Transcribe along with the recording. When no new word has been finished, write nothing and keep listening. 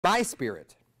my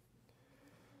spirit.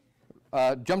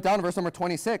 Jump down to verse number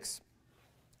 26.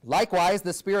 Likewise,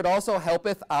 the Spirit also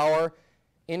helpeth our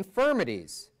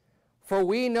infirmities. For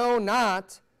we know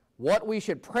not what we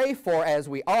should pray for as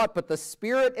we ought, but the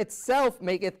Spirit itself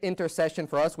maketh intercession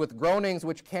for us with groanings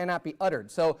which cannot be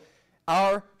uttered. So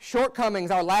our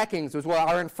shortcomings, our lackings, as well,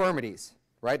 our infirmities,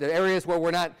 right? The areas where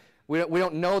we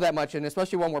don't know that much, and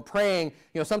especially when we're praying,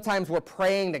 sometimes we're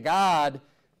praying to God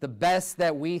the best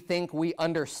that we think we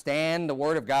understand the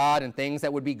Word of God and things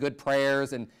that would be good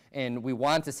prayers, and we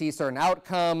want to see certain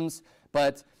outcomes,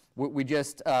 but we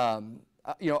just, our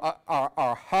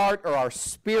heart or our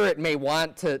spirit may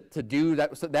want to do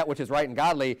that which is right and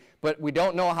godly, but we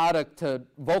don't know how to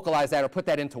vocalize that or put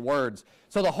that into words.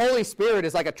 So the Holy Spirit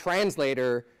is like a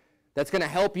translator that's going to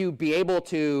help you be able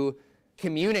to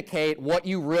communicate what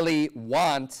you really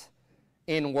want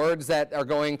in words that are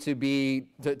going to be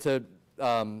to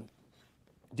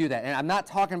do that. And I'm not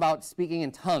talking about speaking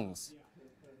in tongues.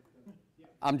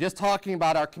 I'm just talking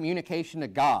about our communication to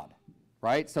God,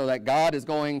 right? So that God is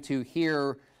going to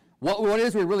hear what it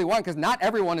is we really want, because not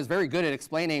everyone is very good at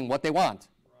explaining what they want,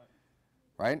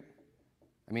 right?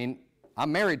 I mean,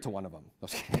 I'm married to one of them.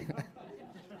 Just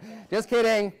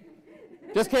kidding.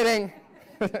 Just kidding.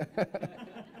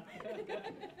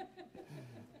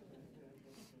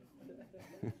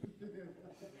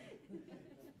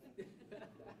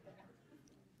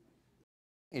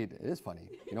 It is funny.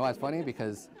 You know why it's funny?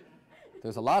 Because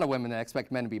there's a lot of women that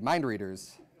expect men to be mind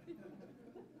readers,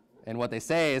 and what they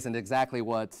say isn't exactly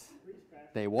what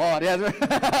they want. Yeah,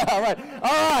 all right,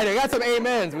 I got some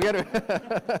amens.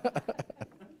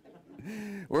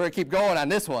 We're gonna keep going on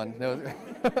this one.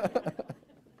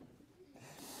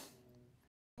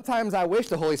 Sometimes I wish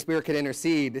the Holy Spirit could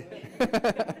intercede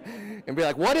and be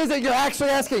like, "What is it you're actually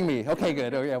asking me?" Okay,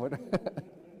 good. Oh yeah.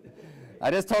 I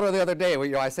just told her the other day,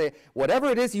 I say, whatever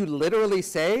it is you literally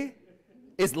say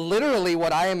is literally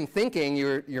what I am thinking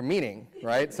you're meaning,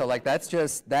 right? So like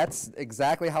that's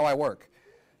exactly how I work.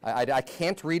 I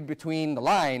can't read between the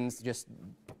lines, just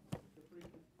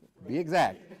be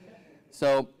exact.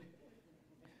 So,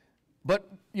 but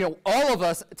all of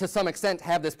us to some extent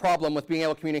have this problem with being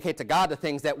able to communicate to God the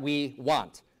things that we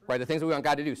want, right? The things that we want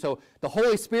God to do. So the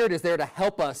Holy Spirit is there to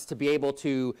help us to be able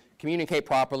to communicate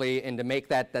properly and to make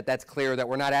that's clear, that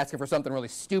we're not asking for something really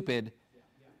stupid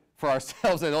for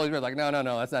ourselves. And the Holy Spirit's like, no,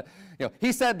 that's not,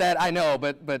 he said that, I know,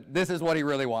 but this is what he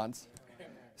really wants.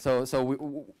 So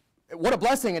what a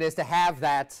blessing it is to have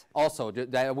that also,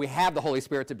 that we have the Holy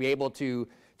Spirit to be able to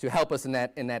help us in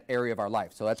that area of our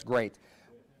life. So that's great,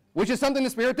 which is something the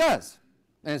Spirit does.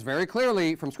 And it's very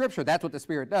clearly from Scripture, that's what the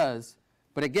Spirit does.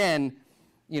 But again,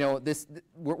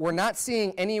 we're not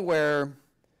seeing anywhere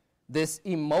this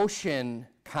emotion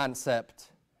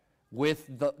concept with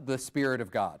the Spirit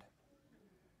of God.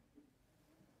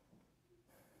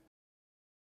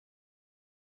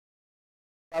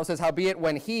 The Bible says, howbeit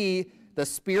when he, the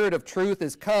Spirit of truth,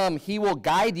 is come, he will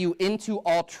guide you into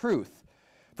all truth.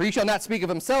 For he shall not speak of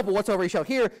himself, but whatsoever he shall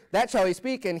hear, that shall he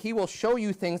speak, and he will show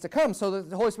you things to come. So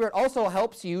the Holy Spirit also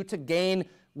helps you to gain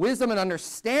wisdom and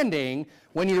understanding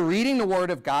when you're reading the Word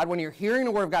of God, when you're hearing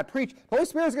the Word of God preached. The Holy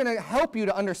Spirit is going to help you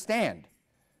to understand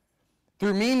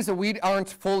through means that we aren't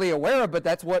fully aware of, but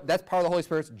that's part of the Holy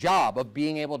Spirit's job, of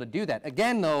being able to do that.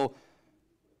 Again, though,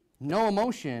 no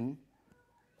emotion.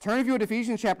 Turn if you would to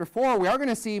Ephesians chapter 4. We are going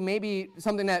to see maybe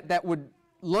something that would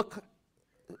look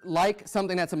like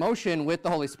something that's emotion with the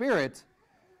Holy Spirit,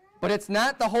 but it's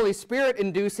not the Holy Spirit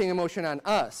inducing emotion on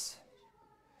us.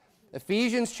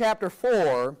 Ephesians chapter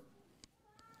 4,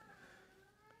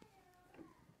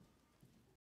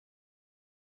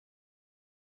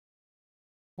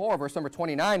 verse number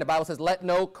 29, the Bible says, let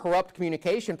no corrupt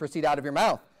communication proceed out of your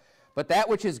mouth, but that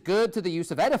which is good to the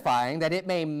use of edifying, that it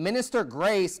may minister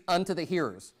grace unto the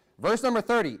hearers. Verse number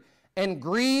 30, and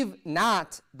grieve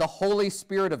not the Holy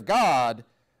Spirit of God,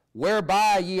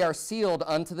 whereby ye are sealed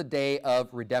unto the day of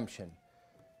redemption.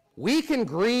 We can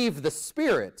grieve the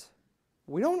Spirit.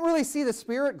 We don't really see the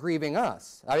Spirit grieving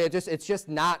us. I mean, it's just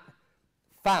not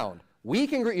found. We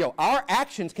can, our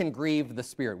actions can grieve the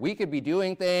Spirit. We could be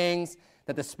doing things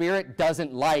that the Spirit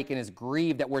doesn't like and is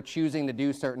grieved that we're choosing to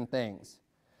do certain things.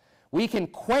 We can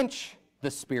quench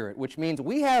the Spirit, which means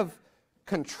we have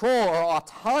control or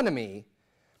autonomy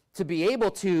to be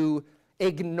able to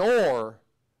ignore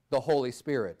the Holy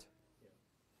Spirit.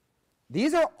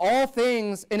 These are all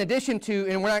things in addition to,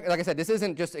 and we're not, like I said, this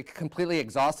isn't just completely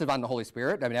exhaustive on the Holy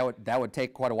Spirit. I mean, that would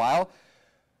take quite a while.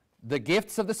 The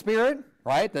gifts of the Spirit,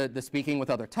 right? The speaking with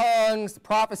other tongues, the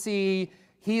prophecy,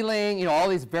 healing, all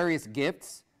these various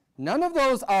gifts. None of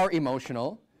those are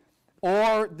emotional.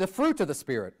 or the fruit of the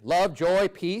Spirit, love, joy,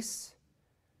 peace,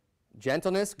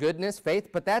 gentleness, goodness, faith,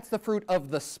 but that's the fruit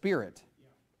of the Spirit.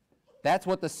 That's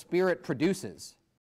what the Spirit produces.